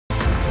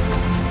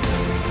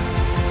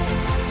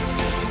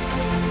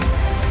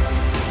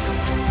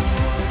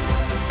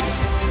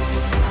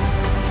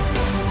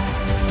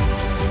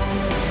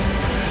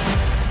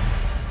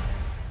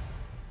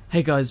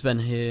Hey guys, Ben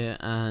here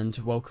and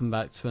welcome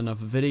back to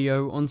another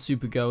video on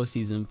Supergirl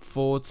Season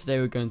 4. Today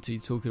we're going to be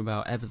talking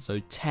about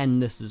episode 10.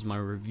 This is my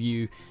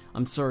review.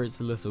 I'm sorry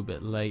it's a little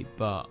bit late,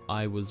 but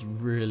I was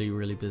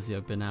really busy.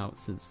 I've been out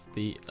since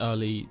the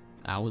early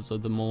hours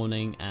of the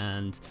morning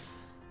and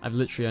I've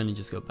literally only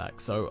just got back.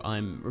 So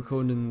I'm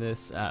recording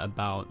this at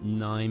about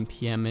 9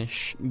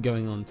 PM-ish,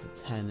 going on to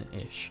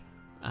 10-ish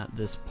at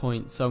this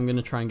point. So I'm going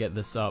to try and get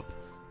this up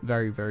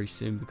very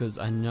soon, because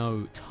I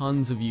know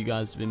tons of you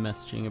guys have been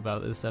messaging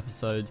about this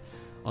episode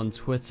on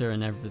Twitter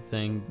and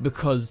everything,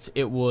 because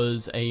it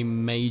was a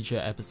major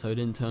episode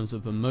in terms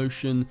of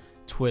emotion,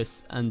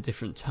 twists and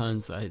different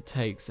turns that it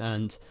takes.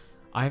 And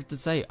I have to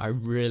say, I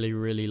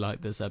really like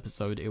this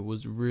episode. It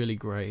was really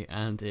great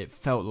and it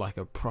felt like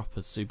a proper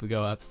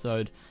Supergirl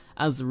episode,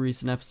 as the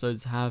recent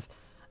episodes have.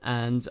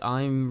 And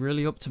I'm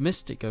really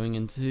optimistic going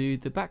into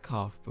the back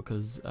half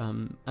because,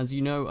 as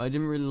you know, I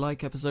didn't really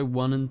like episode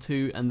 1 and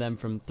 2, and then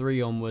from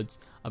 3 onwards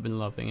I've been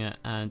loving it,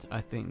 and I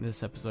think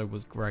this episode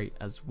was great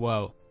as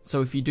well.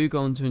 So if you do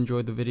go on to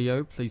enjoy the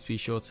video, please be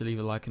sure to leave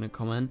a like and a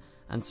comment,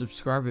 and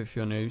subscribe if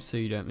you're new so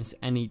you don't miss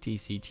any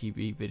DC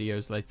TV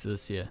videos later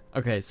this year.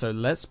 Okay, so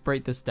let's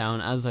break this down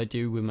as I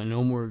do with my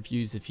normal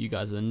reviews if you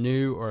guys are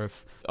new, or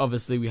if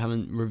obviously we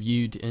haven't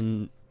reviewed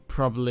in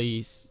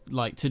probably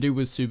like to do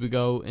with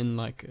Supergirl in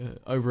like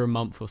over a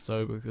month or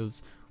so,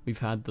 because we've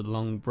had the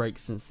long break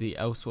since the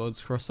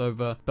Elseworlds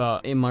crossover.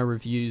 But in my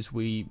reviews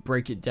we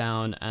break it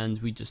down and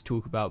we just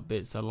talk about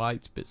bits I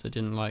liked, bits I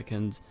didn't like,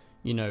 and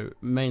you know,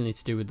 mainly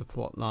to do with the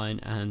plot line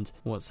and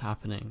what's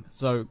happening.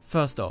 So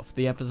first off,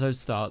 the episode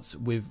starts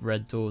with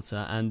Red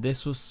Daughter, and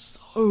this was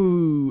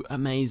so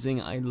amazing.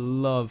 I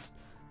loved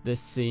this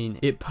scene.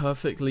 It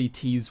perfectly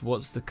teased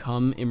what's to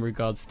come in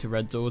regards to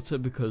Red Daughter,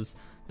 because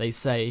they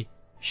say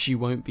she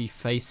won't be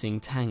facing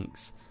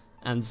tanks,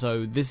 and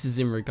so this is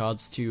in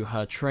regards to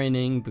her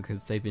training,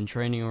 because they've been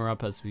training her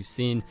up, as we've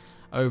seen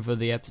over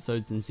the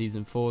episodes in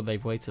season 4.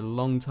 They've waited a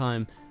long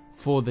time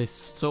for this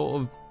sort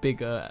of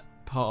bigger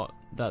part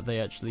that they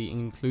actually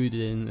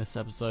included in this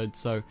episode.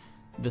 So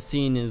the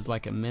scene is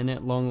like a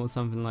minute long or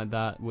something like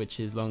that, which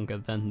is longer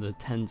than the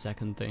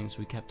 10-second things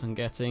we kept on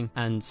getting.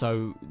 And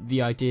so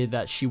the idea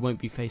that she won't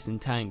be facing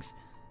tanks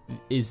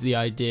is the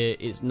idea.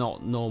 It's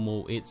not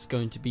normal, it's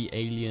going to be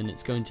alien,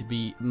 it's going to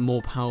be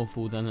more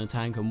powerful than a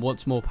tank. And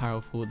what's more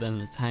powerful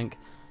than a tank?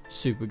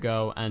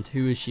 Supergirl. And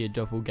who is she a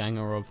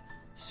doppelganger of?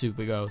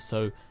 Supergirl.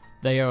 So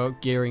they are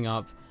gearing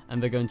up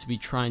and they're going to be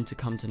trying to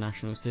come to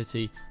National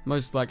City,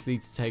 most likely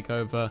to take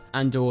over,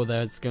 and or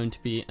there's going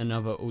to be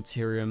another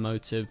ulterior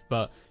motive,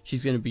 but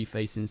she's going to be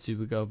facing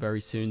Supergirl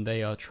very soon.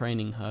 They are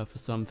training her for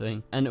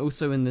something. And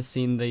also in the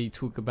scene they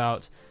talk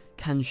about,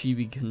 can she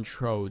be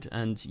controlled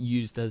and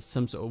used as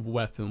some sort of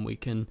weapon? We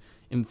can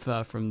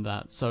infer from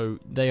that. So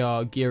they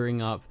are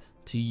gearing up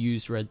to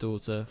use Red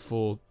Daughter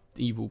for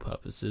evil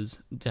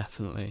purposes,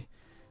 definitely.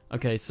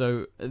 Okay,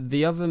 so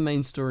the other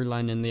main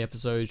storyline in the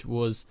episode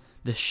was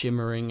the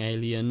shimmering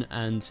alien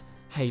and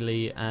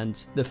Haley,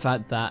 and the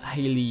fact that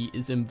Haley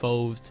is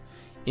involved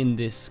in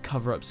this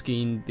cover-up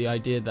scheme. The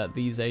idea that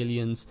these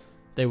aliens,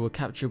 they were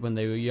captured when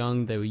they were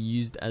young, they were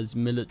used as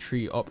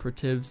military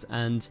operatives,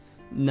 and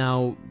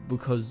now,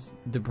 because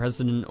the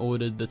president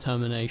ordered the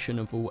termination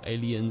of all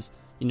aliens,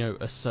 you know,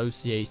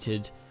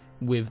 associated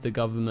with the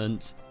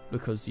government,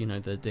 because, you know,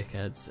 they're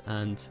dickheads,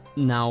 and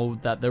now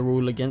that they're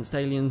all against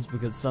aliens,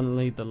 because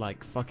suddenly they're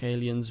like, fuck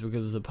aliens,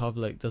 because the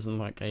public doesn't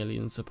like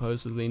aliens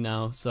supposedly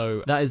now.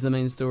 So that is the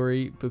main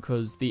story,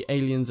 because the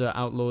aliens are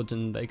outlawed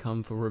and they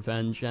come for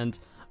revenge. And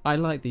I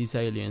like these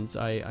aliens.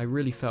 I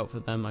really felt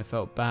for them. I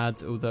felt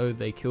bad, although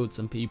they killed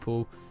some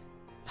people.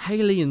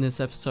 Haley in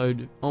this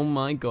episode, oh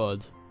my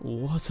god,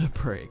 what a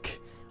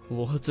prick.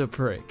 What a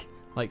prick.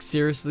 Like,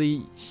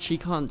 seriously, she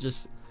can't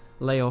just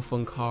lay off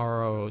on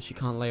Kara, or she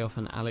can't lay off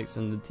on Alex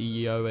and the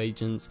DEO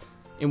agents.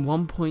 In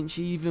one point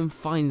she even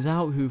finds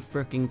out who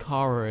frickin'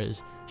 Kara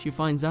is. She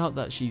finds out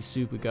that she's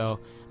Supergirl,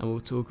 and we'll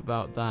talk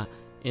about that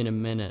in a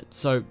minute.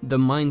 So the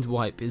mind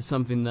wipe is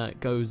something that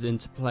goes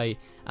into play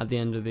at the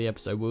end of the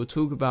episode. We'll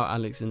talk about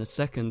Alex in a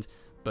second,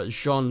 but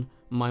Jean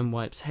mind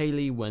wipes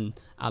Haley when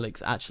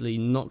Alex actually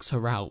knocks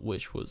her out,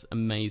 which was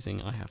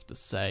amazing, I have to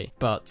say.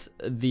 But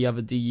the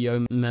other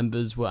DEO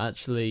members were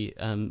actually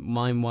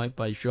mind wiped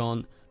by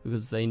Jean,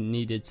 because they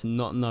needed to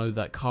not know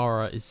that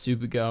Kara is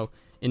Supergirl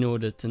in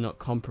order to not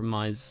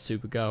compromise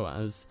Supergirl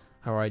as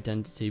her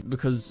identity.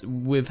 Because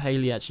with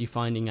Haley actually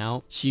finding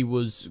out, she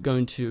was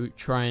going to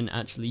try and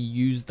actually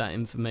use that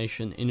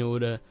information in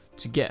order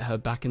to get her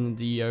back in the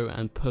DEO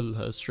and pull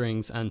her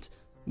strings, and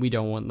we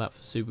don't want that for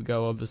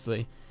Supergirl,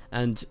 obviously.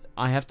 And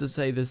I have to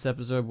say, this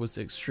episode was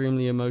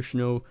extremely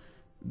emotional.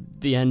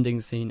 The ending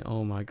scene,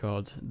 oh my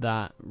god,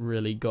 that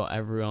really got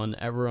everyone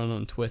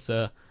on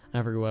Twitter,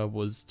 everywhere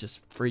was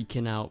just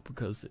freaking out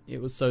because it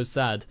was so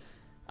sad.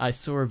 I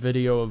saw a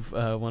video of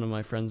one of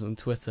my friends on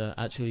Twitter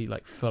actually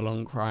like full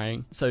on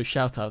crying, so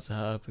shout out to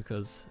her,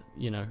 because,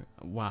 you know,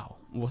 wow,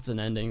 what an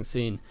ending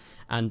scene.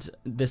 And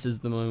this is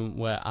the moment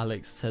where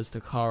Alex says to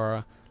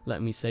Kara,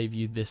 let me save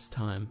you this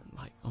time.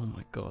 Like, oh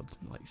my god,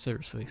 like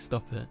seriously,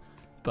 stop it.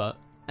 But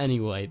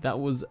Anyway, that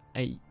was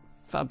a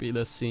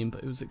fabulous scene,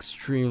 but it was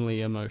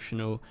extremely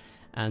emotional,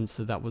 and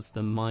so that was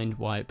the mind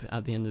wipe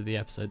at the end of the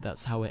episode.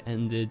 That's how it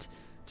ended,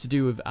 to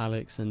do with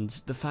Alex and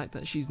the fact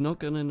that she's not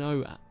gonna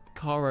know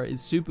Kara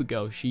is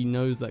Supergirl. She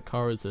knows that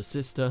Kara is her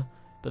sister,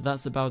 but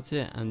that's about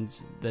it, and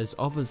there's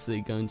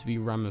obviously going to be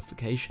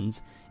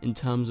ramifications in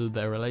terms of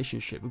their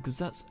relationship, because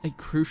that's a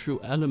crucial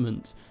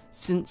element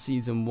since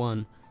season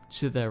 1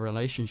 to their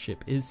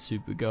relationship is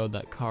Supergirl,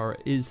 that Kara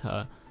is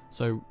her.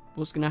 So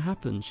what's going to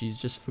happen? She's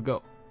just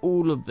forgot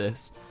all of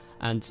this,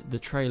 and the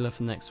trailer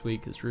for next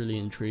week is really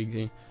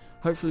intriguing.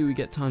 Hopefully we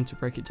get time to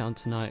break it down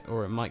tonight,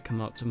 or it might come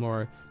out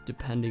tomorrow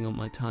depending on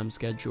my time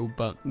schedule.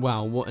 But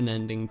wow, what an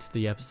ending to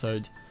the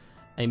episode.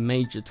 A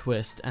major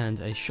twist, and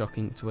a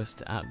shocking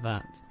twist at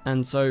that.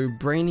 And so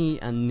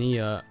Brainy and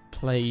Nia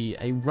play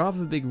a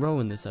rather big role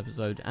in this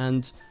episode,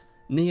 and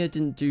Nia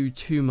didn't do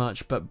too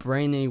much, but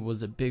Brainy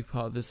was a big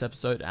part of this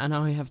episode, and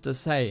I have to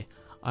say,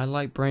 I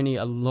like Brainy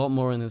a lot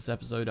more in this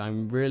episode.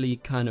 I'm really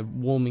kind of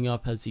warming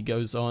up as he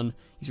goes on.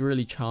 He's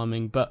really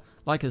charming, but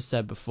like I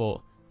said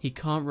before, he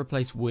can't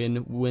replace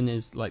Win. Win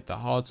is like the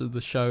heart of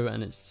the show,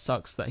 and it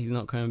sucks that he's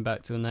not coming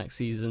back to the next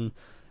season,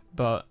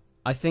 but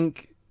I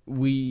think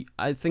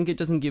it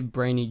doesn't give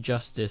Brainy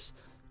justice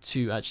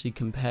to actually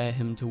compare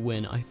him to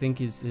Win. I think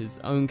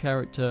his own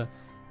character,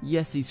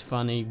 yes, he's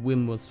funny,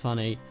 Win was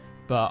funny,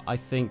 but I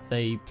think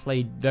they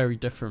played very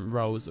different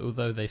roles,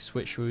 although they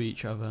switched with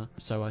each other,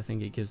 so I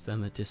think it gives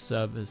them a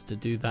disservice to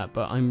do that.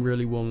 But I'm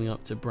really warming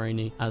up to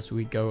Brainy as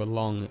we go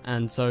along,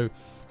 and so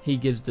he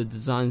gives the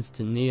designs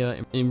to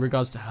Nia in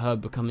regards to her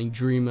becoming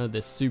Dreamer,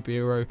 this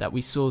superhero that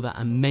we saw that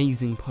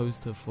amazing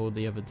poster for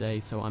the other day.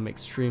 So I'm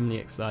extremely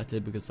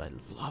excited because I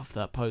love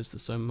that poster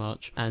so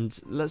much. And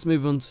let's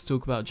move on to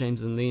talk about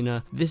James and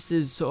Lena. This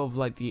is sort of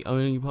like the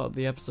only part of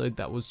the episode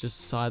that was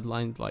just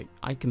sidelined. Like,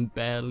 I can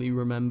barely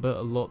remember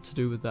a lot to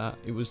do with that.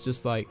 It was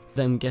just like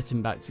them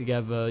getting back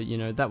together, you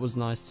know, that was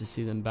nice to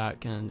see them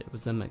back, and it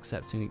was them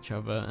accepting each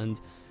other. And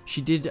she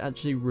did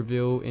actually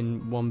reveal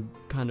in one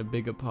kind of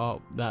bigger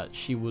part that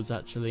she was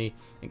actually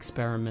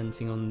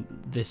experimenting on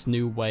this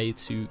new way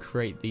to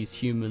create these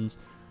humans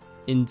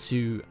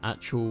into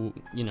actual,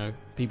 you know,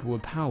 people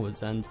with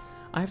powers. And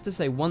I have to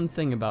say one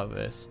thing about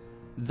this.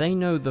 They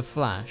know the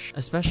Flash,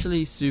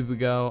 especially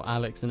Supergirl,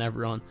 Alex and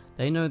everyone.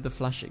 They know the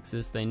Flash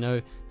exists. They know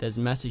there's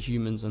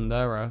metahumans on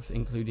their Earth,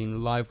 including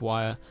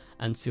Livewire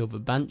and Silver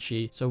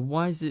Banshee. So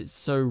why is it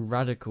so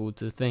radical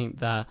to think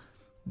that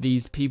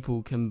these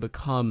people can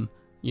become,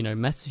 you know,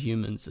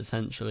 metahumans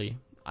essentially?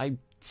 I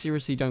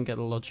seriously don't get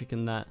the logic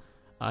in that.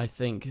 I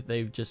think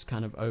they've just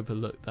kind of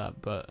overlooked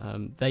that, but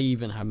they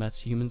even have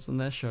metahumans on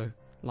their show,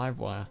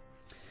 Livewire.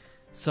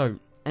 So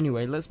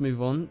anyway, let's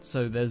move on.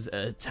 So there's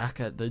an attack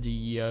at the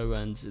DEO,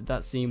 and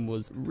that scene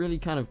was really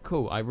kind of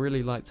cool. I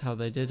really liked how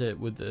they did it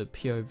with the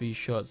POV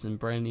shots and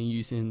Brainy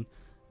using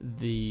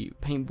the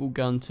paintball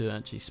gun to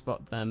actually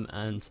spot them,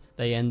 and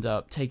they end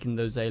up taking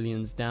those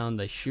aliens down.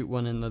 They shoot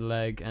one in the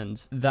leg,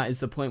 and that is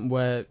the point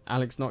where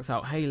Alex knocks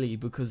out Haley,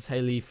 because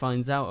Haley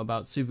finds out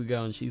about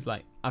Supergirl and she's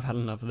like, I've had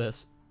enough of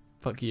this,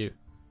 fuck you.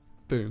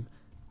 Boom,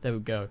 there we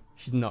go,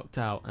 she's knocked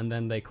out. And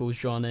then they call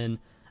Jean in,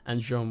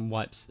 and Jean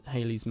wipes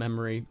Haley's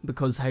memory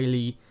because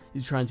Haley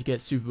is trying to get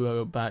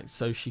Supergirl back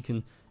so she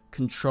can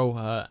control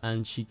her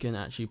and she can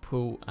actually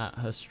pull at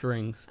her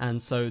strings.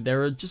 And so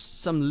there are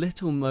just some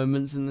little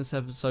moments in this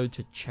episode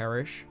to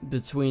cherish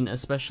between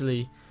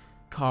especially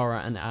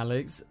Kara and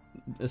Alex,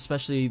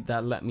 especially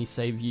that "let me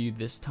save you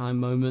this time"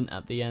 moment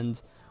at the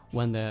end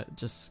when they're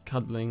just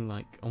cuddling,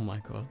 like, oh my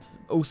god.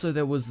 Also,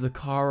 there was the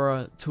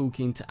Kara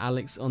talking to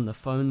Alex on the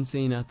phone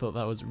scene. I thought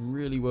that was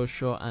really well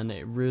shot, and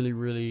it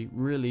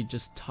really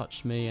just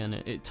touched me, and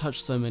it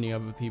touched so many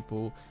other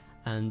people.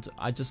 And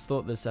I just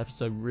thought this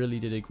episode really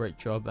did a great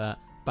job at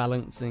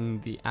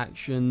balancing the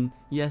action.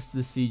 Yes,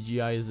 the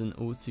CGI isn't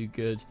all too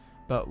good,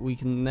 but we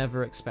can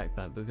never expect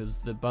that because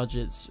the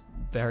budget's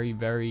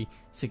very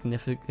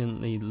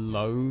significantly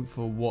low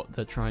for what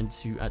they're trying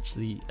to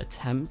actually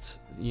attempt.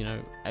 You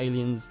know,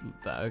 aliens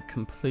that are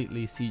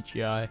completely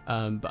CGI,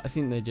 but I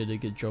think they did a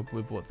good job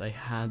with what they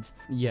had.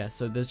 Yeah,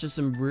 so there's just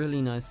some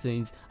really nice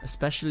scenes,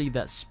 especially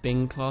that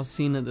spin class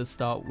scene at the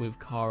start with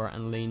Kara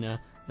and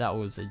Lena. That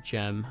was a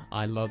gem.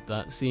 I loved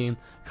that. Seeing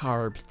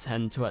Kara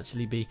pretend to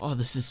actually be, oh,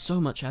 this is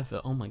so much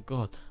effort, oh my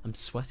god, I'm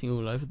sweating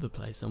all over the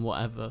place and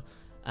whatever.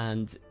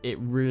 And it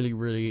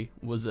really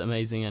was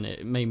amazing, and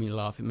it made me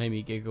laugh, it made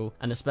me giggle.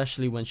 And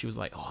especially when she was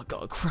like, oh, I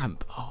got a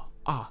cramp,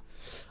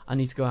 I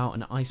need to go out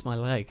and ice my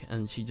leg,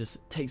 and she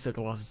just takes her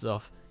glasses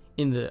off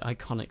in the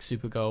iconic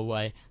Supergirl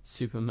way,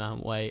 Superman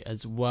way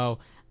as well,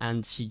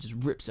 and she just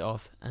rips it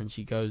off and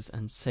she goes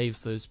and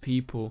saves those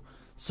people.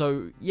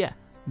 So yeah,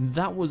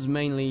 that was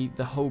mainly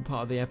the whole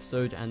part of the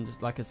episode. And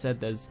just like I said,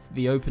 there's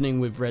the opening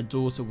with Red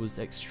Daughter was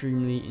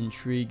extremely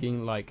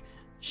intriguing. Like,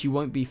 she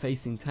won't be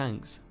facing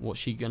tanks. What's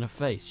she gonna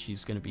face?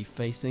 She's gonna be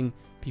facing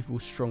people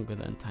stronger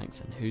than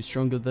tanks. And who's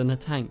stronger than a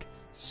tank?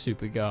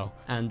 Supergirl.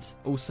 And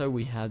also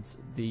we had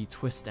the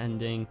twist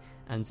ending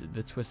and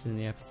the twist in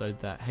the episode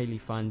that Haley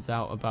finds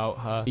out about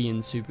her being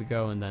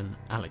Supergirl and then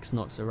Alex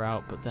knocks her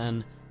out, but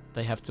then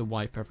they have to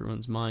wipe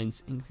everyone's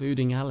minds,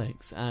 including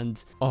Alex.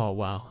 And oh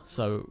wow,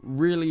 so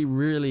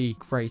really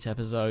great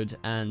episode.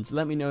 And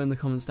let me know in the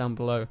comments down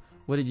below,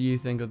 what did you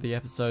think of the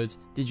episode?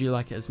 Did you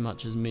like it as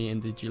much as me,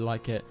 and did you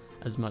like it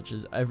as much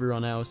as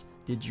everyone else?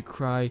 Did you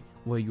cry?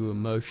 Were you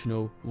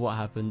emotional? What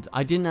happened?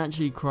 I didn't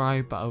actually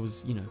cry, but I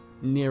was, you know,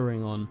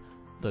 nearing on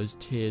those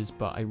tears,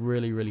 but I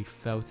really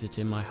felt it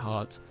in my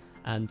heart.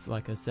 And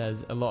like I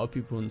said, a lot of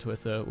people on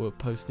Twitter were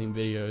posting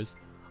videos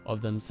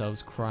of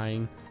themselves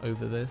crying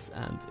over this,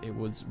 and it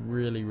was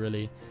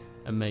really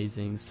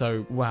amazing.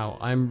 So wow,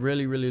 I'm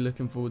really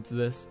looking forward to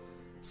this.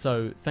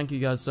 So thank you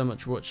guys so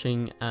much for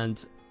watching,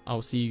 and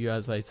I'll see you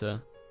guys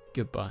later.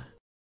 Goodbye.